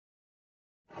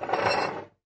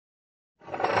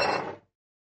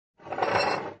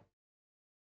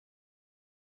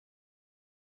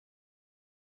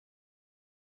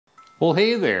Well,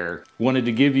 hey there. Wanted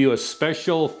to give you a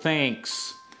special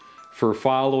thanks for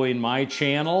following my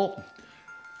channel,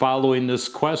 following this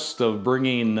quest of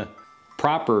bringing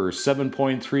proper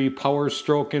 7.3 power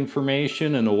stroke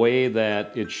information in a way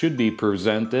that it should be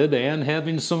presented and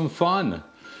having some fun.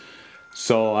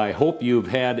 So I hope you've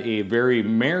had a very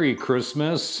Merry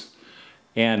Christmas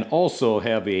and also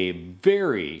have a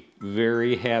very,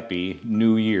 very happy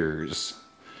New Year's.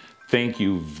 Thank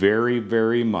you very,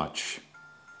 very much.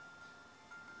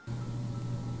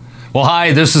 Well,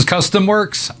 hi, this is Custom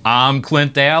Works. I'm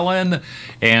Clint Allen,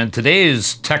 and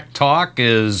today's Tech Talk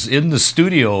is in the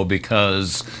studio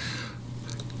because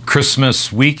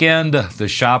Christmas weekend, the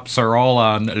shops are all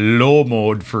on low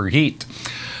mode for heat.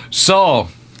 So,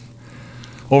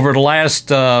 over the last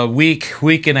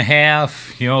week and a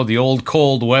half, you know, the old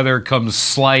cold weather comes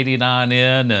sliding on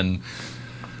in, and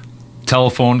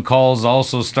telephone calls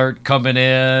also start coming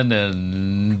in,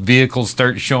 and vehicles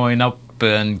start showing up,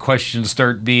 and questions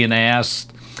start being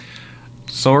asked.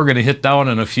 So we're going to hit down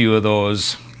on a few of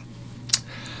those.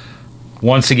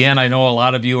 Once again, I know a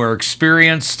lot of you are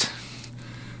experienced.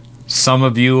 Some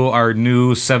of you are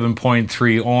new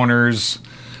 7.3 owners.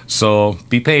 So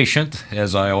be patient,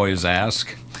 as I always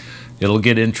ask. It'll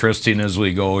get interesting as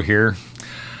we go here.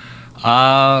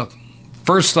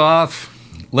 First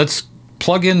off, let's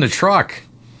plug in the truck.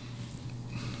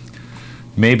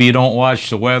 Maybe you don't watch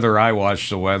the weather, I watch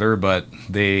the weather, but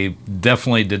they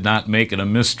definitely did not make it a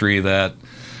mystery that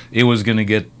it was going to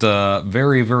get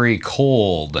very, very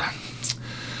cold.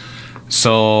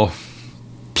 So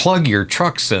plug your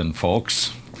trucks in,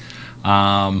 folks.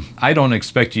 I don't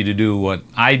expect you to do what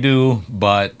I do,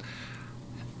 but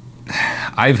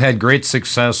I've had great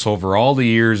success over all the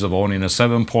years of owning a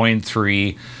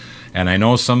 7.3, and I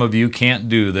know some of you can't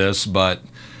do this, but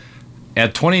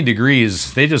at 20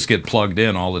 degrees, they just get plugged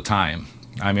in all the time.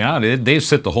 I mean, they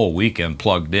sit the whole weekend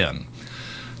plugged in.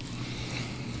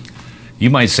 You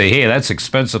might say, hey, that's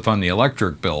expensive on the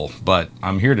electric bill, but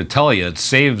I'm here to tell you, it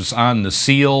saves on the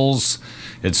seals,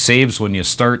 it saves when you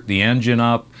start the engine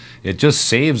up, it just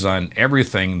saves on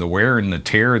everything, the wear and the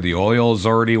tear. The oil is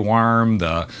already warm,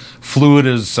 the fluid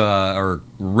is, or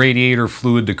radiator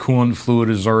fluid, the coolant fluid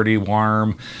is already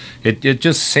warm. It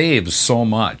just saves so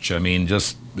much. I mean,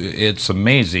 it's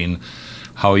amazing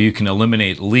how you can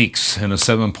eliminate leaks in a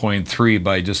 7.3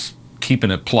 by just keeping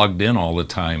it plugged in all the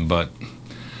time. But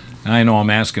I know I'm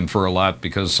asking for a lot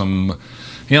because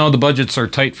the budgets are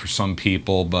tight for some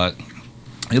people, but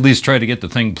at least try to get the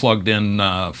thing plugged in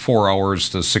 4 hours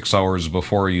to 6 hours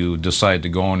before you decide to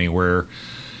go anywhere.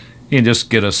 You can just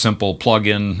get a simple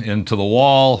plug-in into the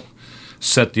wall,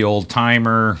 set the old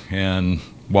timer, and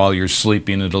while you're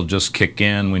sleeping, it'll just kick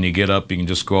in. When you get up, you can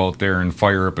just go out there and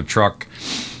fire up a truck,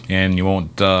 and you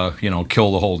won't,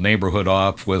 kill the whole neighborhood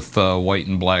off with white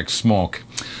and black smoke.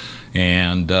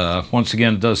 And once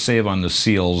again, it does save on the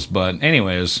seals. But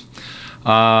anyways,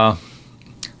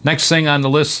 next thing on the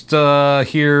list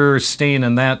here, staying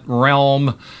in that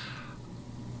realm,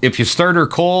 if you start her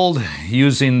cold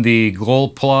using the glow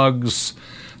plugs,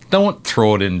 don't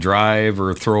throw it in drive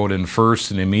or throw it in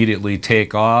first and immediately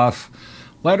take off.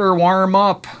 Let her warm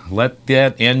up. Let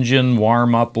that engine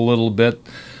warm up a little bit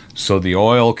so the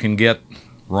oil can get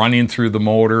running through the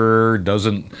motor,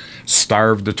 doesn't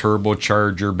starve the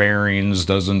turbocharger bearings,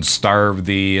 doesn't starve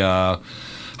the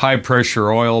high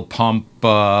pressure oil pump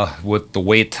with the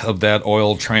weight of that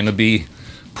oil trying to be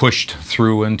pushed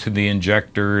through into the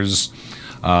injectors.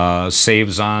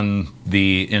 Saves on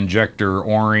the injector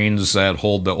O-rings that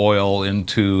hold the oil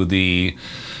into the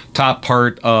top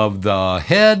part of the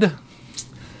head.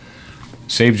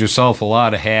 Saves yourself a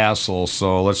lot of hassle,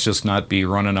 so let's just not be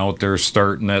running out there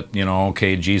starting it,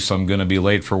 okay, geez, I'm going to be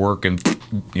late for work, and,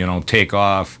 take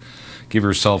off. Give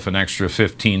yourself an extra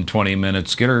 15-20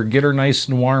 minutes. Get her nice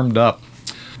and warmed up.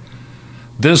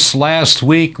 This last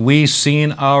week, we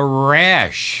seen a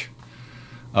rash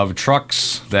of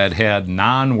trucks that had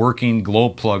non-working glow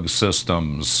plug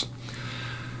systems.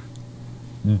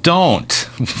 Don't,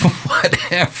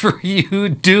 whatever you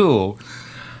do,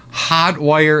 hot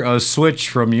wire a switch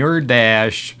from your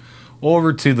dash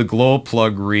over to the glow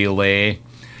plug relay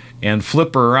and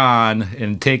flip her on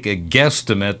and take a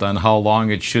guesstimate on how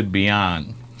long it should be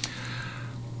on.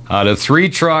 Out of 3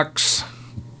 trucks,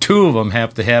 2 of them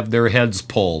have to have their heads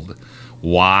pulled.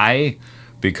 Why?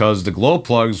 Because the glow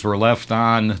plugs were left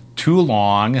on too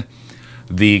long.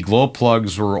 The glow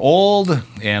plugs were old,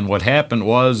 and what happened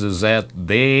is that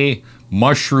they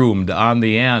mushroomed on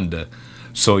the end.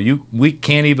 So we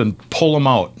can't even pull them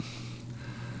out.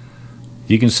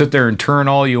 You can sit there and turn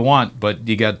all you want, but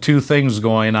you got two things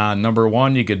going on. Number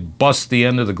one, you could bust the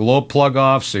end of the glow plug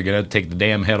off, so you're going to take the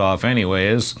damn head off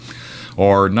anyways.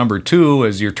 Or number two,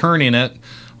 as you're turning it,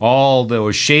 all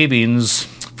those shavings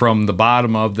from the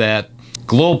bottom of that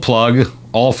glow plug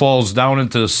all falls down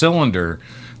into the cylinder.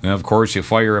 And of course, you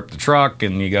fire up the truck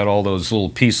and you got all those little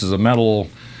pieces of metal.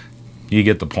 You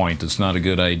get the point. It's not a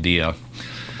good idea.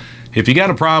 If you got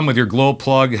a problem with your glow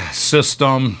plug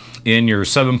system in your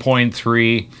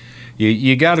 7.3,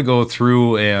 you got to go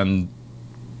through and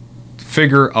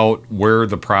figure out where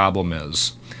the problem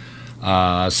is.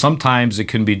 Sometimes it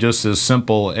can be just as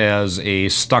simple as a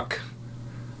stuck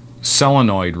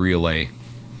solenoid relay.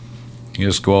 You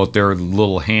just go out there with a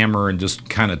little hammer and just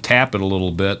kind of tap it a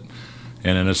little bit,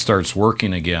 and then it starts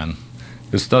working again.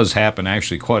 This does happen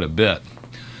actually quite a bit.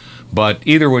 But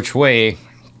either which way,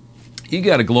 you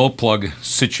got a glow plug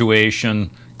situation,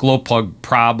 glow plug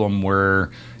problem where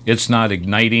it's not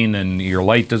igniting and your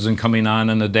light isn't coming on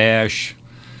in the dash.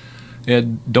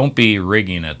 Don't be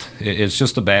rigging it. It's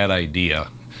just a bad idea.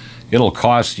 It'll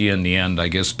cost you in the end, I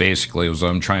guess basically is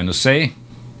what I'm trying to say.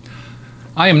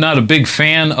 I am not a big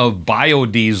fan of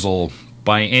biodiesel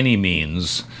by any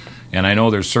means. And I know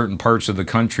there's certain parts of the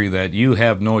country that you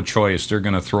have no choice. They're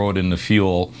going to throw it in the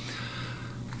fuel.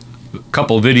 A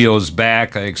couple videos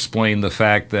back, I explained the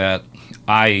fact that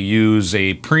I use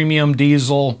a premium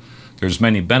diesel. There's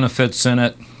many benefits in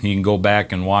it. You can go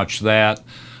back and watch that.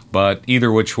 But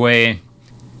either which way,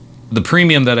 the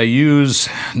premium that I use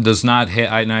does not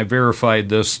have, and I verified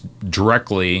this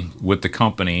directly with the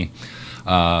company,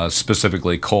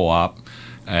 specifically Co-op,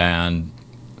 and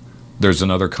there's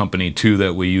another company too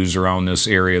that we use around this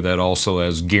area that also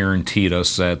has guaranteed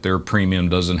us that their premium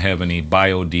doesn't have any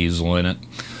biodiesel in it.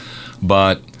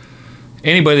 But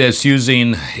anybody that's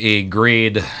using a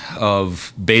grade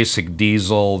of basic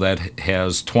diesel that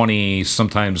has 20,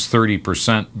 sometimes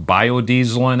 30%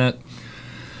 biodiesel in it,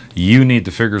 you need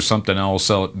to figure something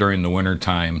else out during the winter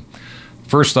time.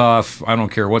 First off, I don't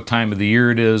care what time of the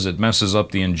year it is, it messes up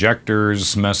the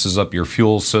injectors, messes up your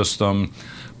fuel system,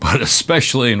 but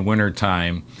especially in winter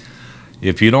time.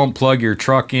 If you don't plug your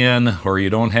truck in, or you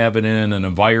don't have it in an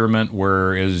environment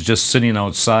where it's just sitting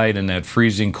outside in that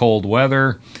freezing cold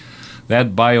weather,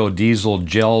 that biodiesel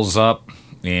gels up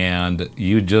and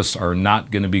you just are not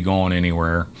going to be going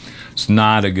anywhere. It's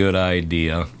not a good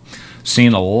idea.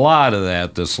 Seen a lot of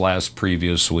that this last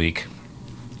previous week.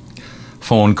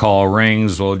 Phone call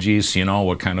rings, well geez, you know,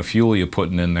 what kind of fuel you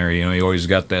putting in there? You know, you always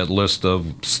got that list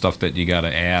of stuff that you got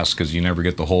to ask because you never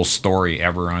get the whole story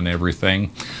ever on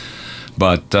everything.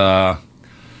 But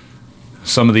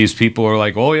some of these people are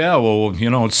like, oh yeah, well, you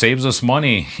know, it saves us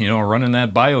money, you know, running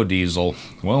that biodiesel.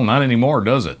 Well, not anymore,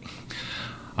 does it?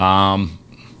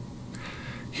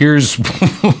 Here's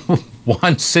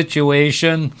one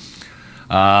situation.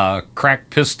 Cracked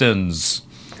pistons.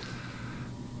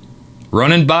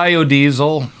 Running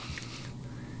biodiesel.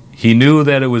 He knew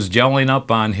that it was gelling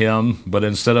up on him, but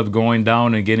instead of going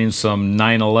down and getting some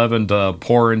 911 to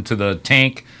pour into the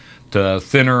tank to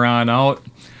thin her on out,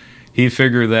 he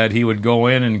figured that he would go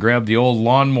in and grab the old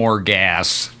lawnmower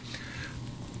gas,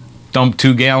 dump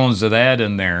 2 gallons of that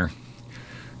in there.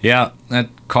 Yeah, that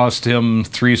cost him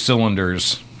 3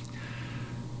 cylinders.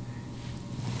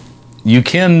 You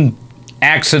can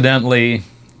accidentally,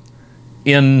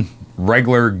 in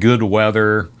regular good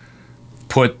weather,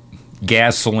 put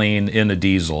gasoline in a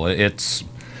diesel. It's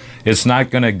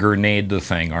not going to grenade the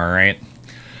thing, all right?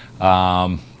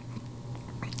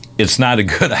 It's not a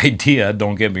good idea,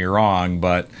 don't get me wrong,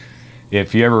 but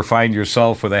if you ever find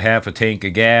yourself with a half a tank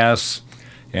of gas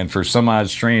and for some odd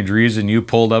strange reason you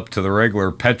pulled up to the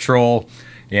regular petrol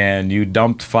and you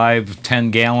dumped 5-10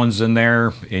 gallons in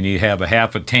there and you have a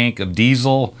half a tank of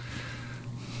diesel,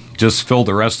 just fill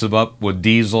the rest of it up with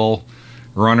diesel,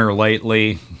 run her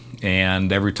lightly,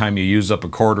 and every time you use up a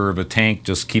quarter of a tank,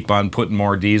 just keep on putting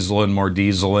more diesel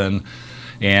in,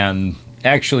 and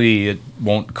actually it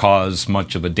won't cause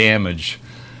much of a damage.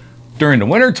 During the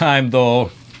wintertime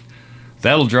though,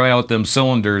 that'll dry out them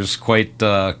cylinders quite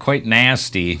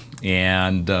nasty,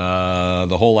 and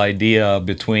the whole idea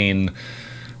between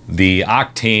the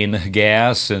octane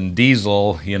gas and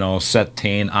diesel, you know,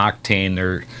 cetane,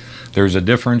 octane, there's a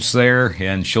difference there,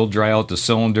 and she'll dry out the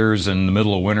cylinders. In the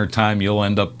middle of wintertime, you'll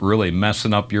end up really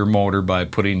messing up your motor by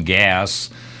putting gas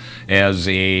as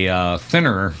a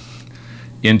thinner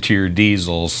into your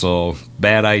diesel. So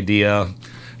bad idea.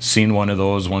 Seen one of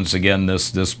those once again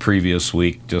this previous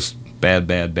week. Just bad.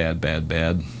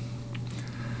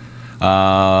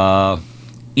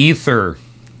 Ether.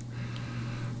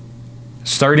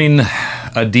 Starting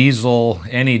a diesel,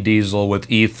 any diesel with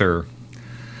ether.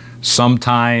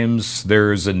 Sometimes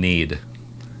there's a need.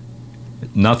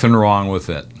 Nothing wrong with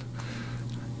it.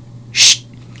 Shh.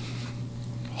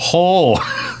 Oh.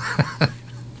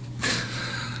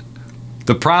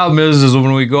 The problem is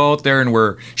when we go out there and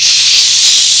we're shh.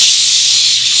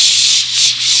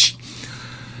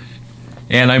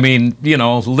 And I mean, you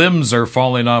know, limbs are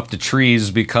falling off the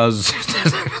trees because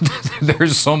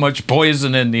there's so much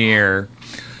poison in the air.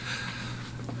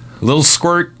 A little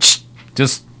squirt,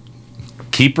 just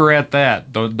keep her at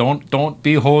that. Don't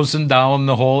be hosing down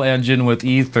the whole engine with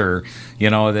ether. You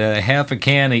know, the half a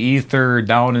can of ether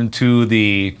down into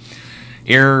the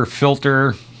air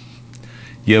filter,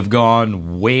 you've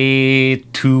gone way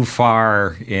too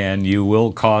far and you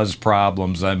will cause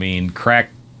problems. I mean,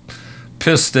 cracked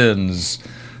pistons,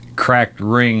 cracked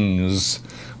rings,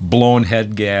 blown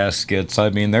head gaskets.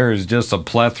 I mean, there's just a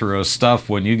plethora of stuff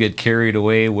when you get carried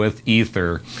away with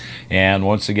ether. And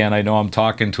once again, I know I'm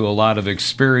talking to a lot of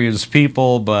experienced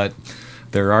people, but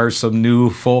there are some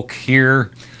new folk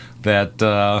here that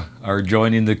are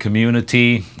joining the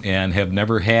community and have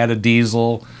never had a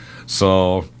diesel.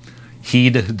 So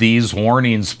heed these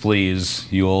warnings, please.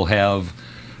 You will have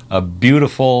a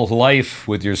beautiful life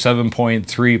with your 7.3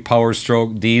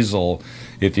 POWERSTROKE diesel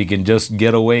if you can just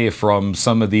get away from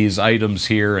some of these items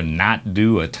here and not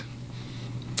do it.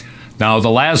 Now,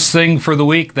 the last thing for the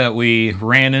week that we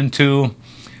ran into,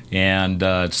 and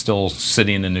it's still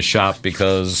sitting in the shop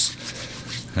because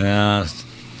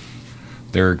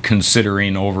they're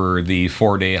considering over the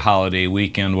 4-day holiday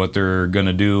weekend what they're going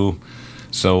to do.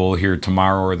 So we'll hear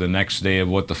tomorrow or the next day of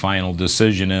what the final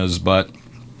decision is. But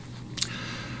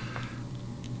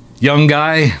young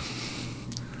guy,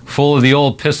 full of the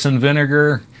old piss and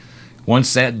vinegar.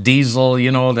 Once that diesel,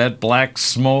 you know, that black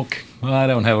smoke, well, I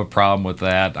don't have a problem with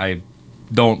that. I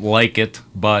don't like it,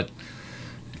 but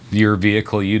your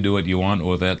vehicle, you do what you want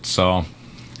with it. So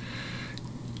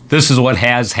this is what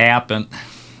has happened.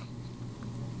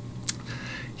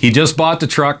 He just bought the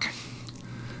truck.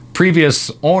 Previous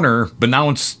owner,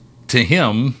 unbeknownst to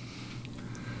him,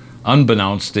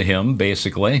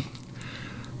 basically,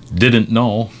 didn't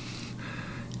know.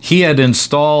 He had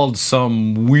installed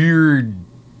some weird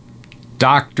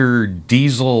Dr.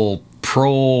 Diesel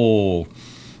Pro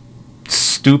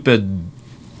stupid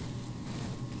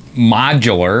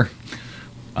modular.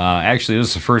 Actually, this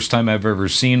is the first time I've ever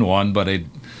seen one, but I'd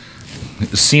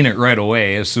seen it right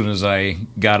away as soon as I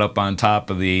got up on top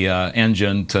of the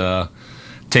engine to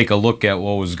take a look at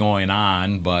what was going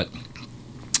on. But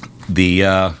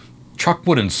the truck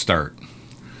wouldn't start.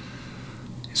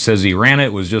 He says he ran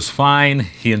it was just fine.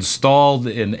 He installed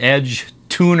an edge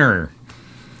tuner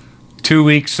 2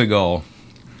 weeks ago.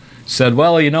 Said,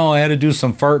 well, you know, I had to do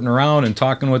some farting around and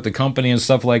talking with the company and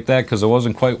stuff like that because it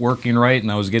wasn't quite working right,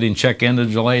 and I was getting check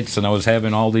engine lights and I was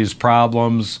having all these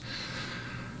problems.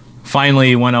 Finally,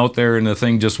 he went out there and the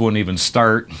thing just wouldn't even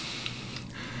start.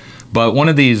 But one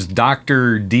of these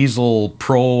Dr. Diesel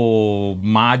Pro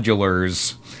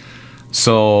modulars.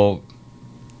 So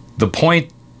the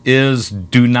point is,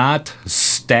 do not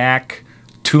stack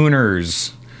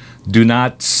tuners. Do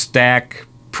not stack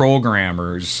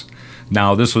programmers.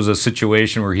 Now, this was a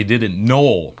situation where he didn't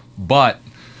know, but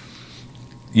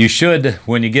you should,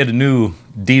 when you get a new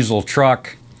diesel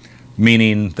truck,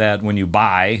 meaning that when you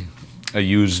buy a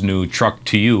used new truck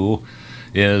to you,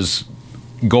 is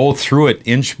go through it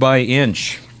inch by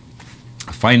inch.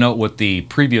 Find out what the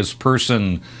previous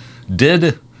person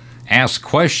did. Ask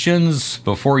questions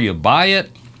before you buy it.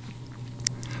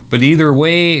 But either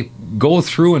way, go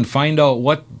through and find out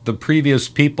what the previous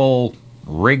people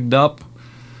rigged up.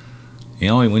 You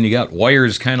know, when you got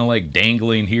wires kind of like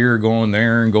dangling here, going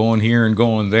there, and going here, and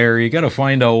going there, you got to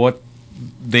find out what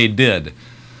they did.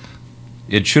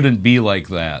 It shouldn't be like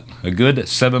that. A good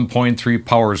 7.3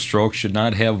 POWERSTROKE should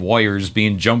not have wires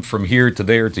being jumped from here to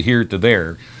there to here to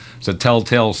there. It's a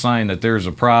telltale sign that there's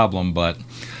a problem. But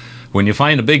when you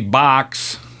find a big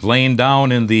box laying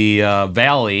down in the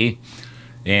valley,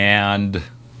 and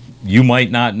you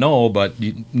might not know, but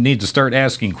you need to start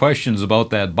asking questions about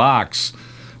that box.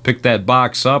 Pick that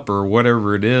box up or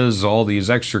whatever it is, all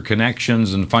these extra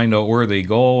connections, and find out where they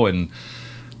go, and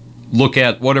look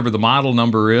at whatever the model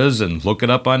number is and look it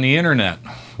up on the internet.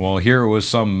 Well, here was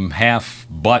some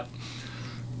half-butt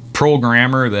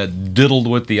programmer that diddled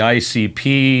with the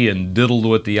ICP and diddled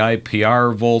with the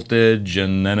IPR voltage,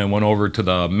 and then it went over to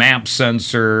the map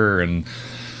sensor, and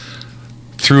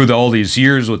through all these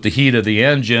years with the heat of the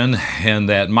engine and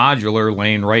that modular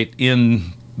laying right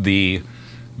in the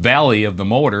valley of the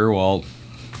motor, well,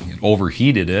 it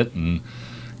overheated it and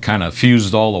kind of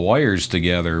fused all the wires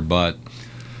together. But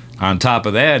on top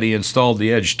of that, he installed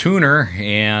the edge tuner,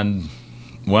 and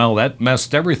well, that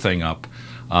messed everything up.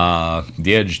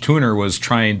 The Edge tuner was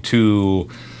trying to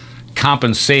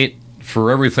compensate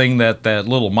for everything that that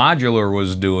little modular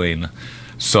was doing.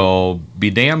 So be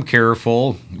damn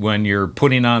careful when you're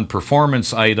putting on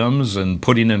performance items and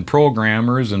putting in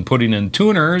programmers and putting in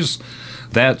tuners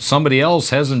that somebody else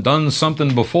hasn't done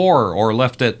something before or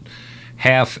left it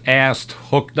half-assed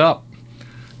hooked up.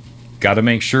 Got to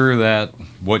make sure that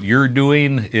what you're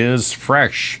doing is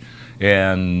fresh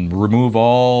and remove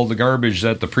all the garbage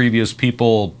that the previous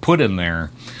people put in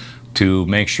there to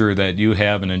make sure that you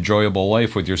have an enjoyable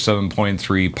life with your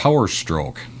 7.3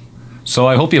 POWERSTROKE. So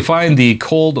I hope you find the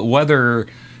cold weather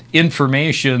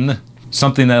information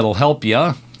something that'll help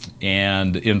you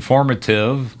and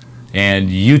informative,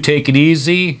 and you take it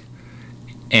easy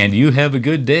and you have a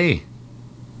good day.